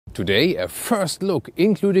Today, a first look,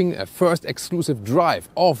 including a first exclusive drive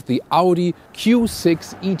of the Audi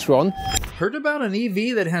Q6 E-tron. Heard about an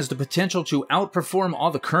EV that has the potential to outperform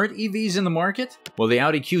all the current EVs in the market? Well, the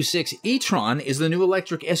Audi Q6 E-tron is the new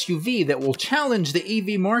electric SUV that will challenge the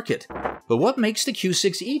EV market. But what makes the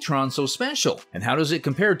Q6 E-tron so special? And how does it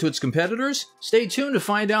compare to its competitors? Stay tuned to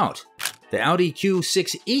find out. The Audi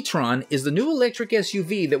Q6 E-tron is the new electric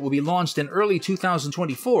SUV that will be launched in early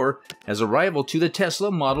 2024 as a rival to the Tesla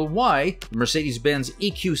Model Y, the Mercedes-Benz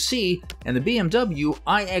EQC, and the BMW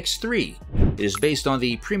iX3. It is based on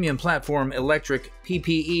the premium platform electric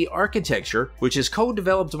PPE architecture, which is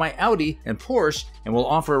co-developed by Audi and Porsche and will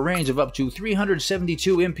offer a range of up to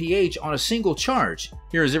 372 mph on a single charge.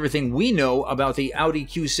 Here is everything we know about the Audi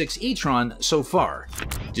Q6 E-tron so far.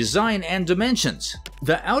 Design and dimensions.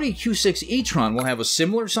 The Audi Q6 E-tron will have a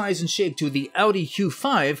similar size and shape to the Audi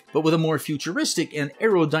Q5, but with a more futuristic and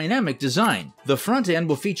aerodynamic design. The front end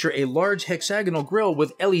will feature a large hexagonal grille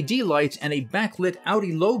with LED lights and a backlit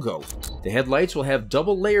Audi logo. The headlights will have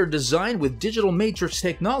double-layered design with digital matrix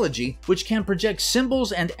technology, which can project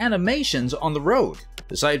symbols and animations on the road.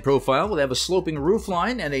 The side profile will have a sloping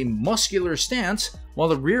roofline and a muscular stance, while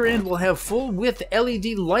the rear end will have full-width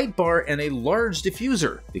LED light bar and a large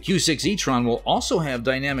diffuser. The Q6 E-tron will also have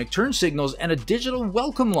dynamic turn signals and a digital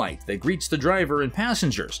welcome light that greets the driver and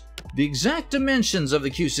passengers. The exact dimensions of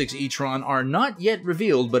the Q6 E-tron are not yet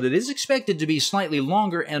revealed, but it is expected to be slightly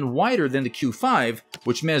longer and wider than the Q5,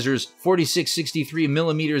 which measures 4663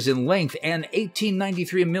 mm in length and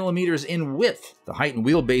 1893 mm in width. The height and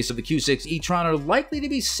wheelbase of the Q6 E-tron are likely to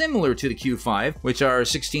be similar to the Q5, which are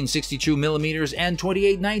 1662 mm and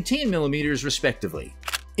 2819 mm respectively.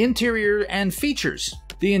 Interior and features.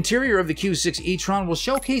 The interior of the Q6 E-tron will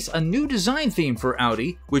showcase a new design theme for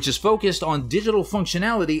Audi, which is focused on digital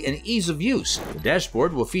functionality and ease of use. The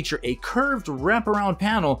dashboard will feature a curved wraparound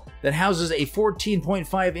panel that houses a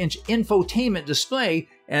 14.5-inch infotainment display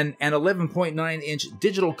and an 11.9-inch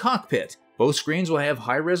digital cockpit. Both screens will have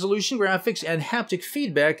high-resolution graphics and haptic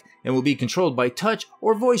feedback and will be controlled by touch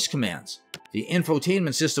or voice commands. The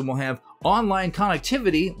infotainment system will have online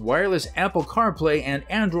connectivity, wireless Apple CarPlay and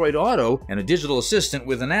Android Auto, and a digital assistant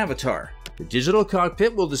with an avatar. The digital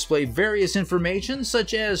cockpit will display various information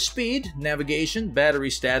such as speed, navigation, battery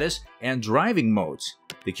status, and driving modes.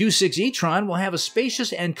 The Q6 E-tron will have a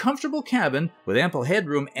spacious and comfortable cabin with ample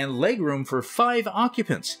headroom and legroom for 5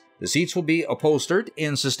 occupants. The seats will be upholstered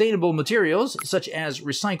in sustainable materials such as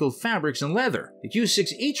recycled fabrics and leather. The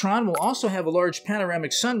Q6 E-tron will also have a large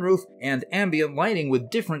panoramic sunroof and ambient lighting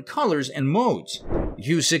with different colors and modes. The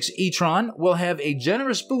Q6 E-tron will have a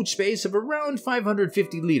generous boot space of around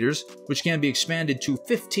 550 liters, which can be expanded to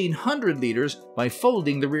 1500 liters by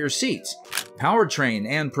folding the rear seats. Powertrain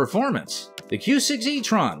and performance. The Q6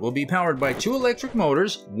 E-tron will be powered by 2 electric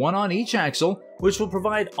motors, one on each axle, which will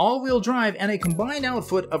provide all-wheel drive and a combined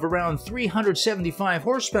output of around 375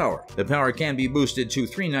 horsepower. The power can be boosted to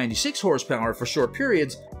 396 horsepower for short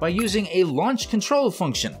periods by using a launch control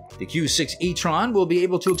function. The Q6 E-tron will be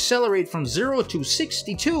able to accelerate from 0 to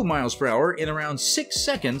 62 miles per hour in around 6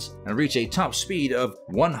 seconds and reach a top speed of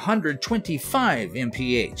 125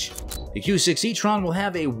 mph. The Q6 E-tron will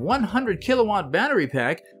have a 100 kilowatt battery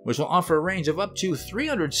pack, which will offer a range of up to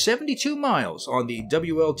 372 miles on the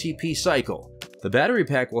WLTP cycle. The battery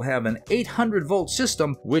pack will have an 800-volt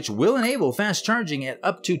system, which will enable fast charging at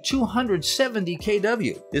up to 270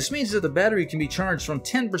 kW. This means that the battery can be charged from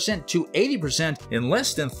 10% to 80% in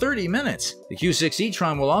less than 30 minutes. The Q6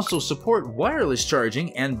 E-tron will also support wireless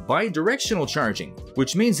charging and bidirectional charging,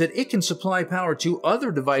 which means that it can supply power to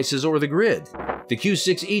other devices or the grid. The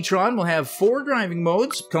Q6 E-tron will have 4 driving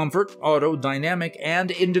modes: Comfort, Auto, Dynamic,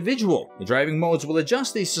 and Individual. The driving modes will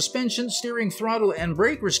adjust the suspension, steering, throttle, and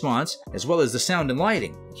brake response, as well as the sound and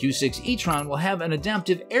lighting. The Q6 E-tron will have an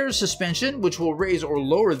adaptive air suspension, which will raise or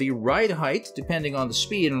lower the ride height depending on the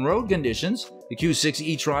speed and road conditions. The Q6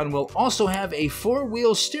 E-tron will also have a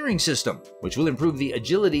 4-wheel steering system, which will improve the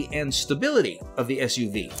agility and stability of the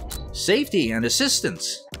SUV. Safety and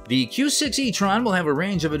assistance. The Q6 E-tron will have a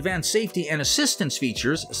range of advanced safety and assistance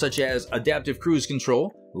features such as adaptive cruise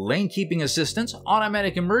control, lane keeping assistance,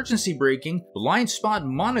 automatic emergency braking, blind spot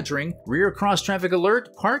monitoring, rear cross-traffic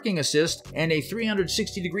alert, parking assist, and a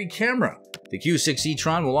 360-degree camera. The Q6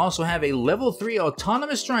 E-tron will also have a Level 3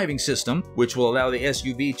 autonomous driving system, which will allow the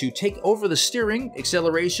SUV to take over the steering,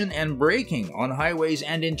 acceleration, and braking on highways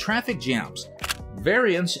and in traffic jams.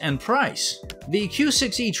 Variants and price. The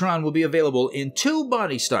Q6 E-tron will be available in 2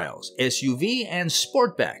 body styles, SUV and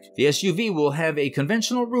Sportback. The SUV will have a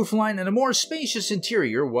conventional roofline and a more spacious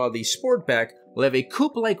interior, while the Sportback will have a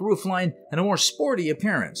coupe-like roofline and a more sporty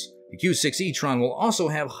appearance. The Q6 e-tron will also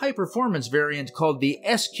have a high-performance variant called the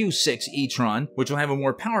SQ6 e-tron, which will have a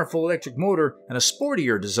more powerful electric motor and a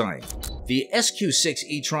sportier design. The SQ6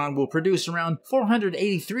 e-tron will produce around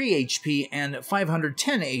 483 HP and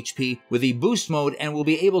 510 HP with the boost mode and will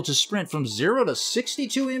be able to sprint from 0 to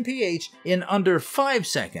 62 mph in under 5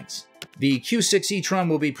 seconds. The Q6 e-tron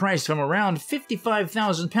will be priced from around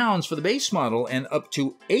 £55,000 for the base model and up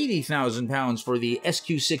to £80,000 for the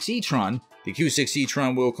SQ6 e-tron. The Q6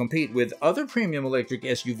 e-tron will compete with other premium electric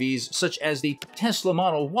SUVs such as the Tesla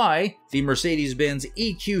Model Y, the Mercedes-Benz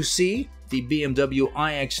EQC, the BMW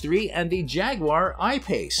iX3, and the Jaguar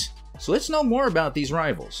I-Pace. So let's know more about these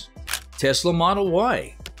rivals. Tesla Model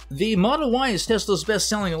Y. The Model Y is Tesla's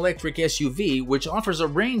best-selling electric SUV, which offers a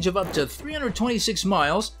range of up to 326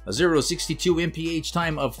 miles, a 0 to 62 mph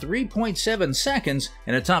time of 3.7 seconds,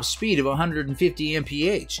 and a top speed of 150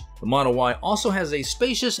 mph. The Model Y also has a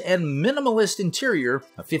spacious and minimalist interior,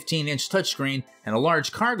 a 15-inch touchscreen, and a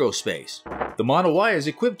large cargo space. The Model Y is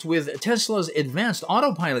equipped with Tesla's advanced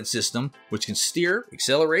autopilot system, which can steer,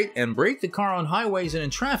 accelerate, and brake the car on highways and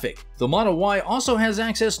in traffic. The Model Y also has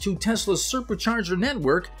access to Tesla's supercharger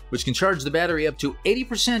network, which can charge the battery up to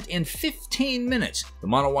 80% in 15 minutes. The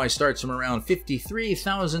Model Y starts from around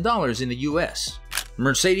 $53,000 in the US.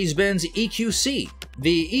 Mercedes-Benz EQC.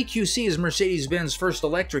 The EQC is Mercedes-Benz first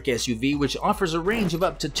electric SUV, which offers a range of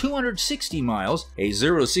up to 260 miles, a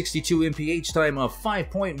 0 to 62 mph time of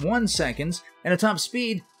 5.1 seconds, and a top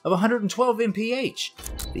speed of 112 mph.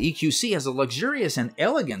 The EQC has a luxurious and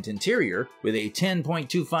elegant interior with a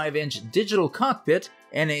 10.25-inch digital cockpit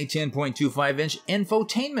and a 10.25-inch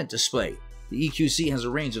infotainment display. The EQC has a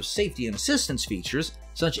range of safety and assistance features,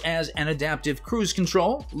 such as an adaptive cruise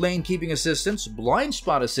control, lane keeping assistance, blind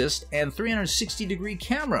spot assist, and 360-degree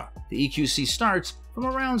camera. The EQC starts from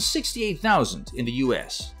around $68,000 in the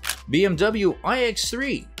US. BMW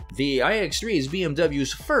iX3. The iX3 is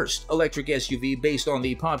BMW's first electric SUV based on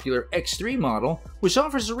the popular X3 model, which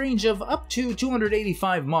offers a range of up to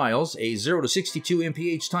 285 miles, a 0 to 62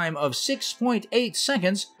 mph time of 6.8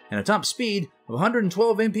 seconds, and a top speed of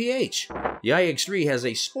 112 mph. The iX3 has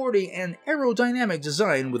a sporty and aerodynamic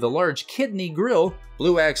design with a large kidney grille,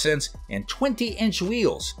 blue accents, and 20-inch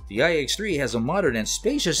wheels. The iX3 has a modern and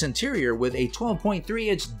spacious interior with a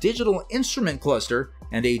 12.3-inch digital instrument cluster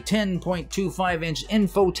and a 10.25-inch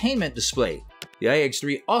infotainment display. The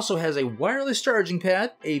iX3 also has a wireless charging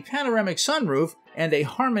pad, a panoramic sunroof, and a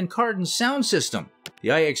Harman Kardon sound system. The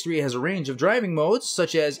iX3 has a range of driving modes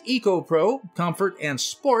such as Eco Pro, Comfort, and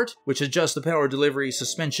Sport, which adjust the power delivery,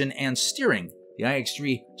 suspension, and steering. The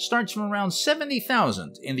iX3 starts from around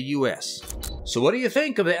 $70,000 in the US. So what do you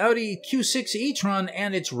think of the Audi Q6 e-tron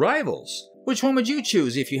and its rivals? Which one would you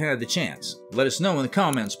choose if you had the chance? Let us know in the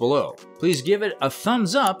comments below. Please give it a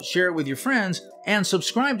thumbs up, share it with your friends, and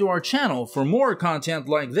subscribe to our channel for more content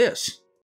like this.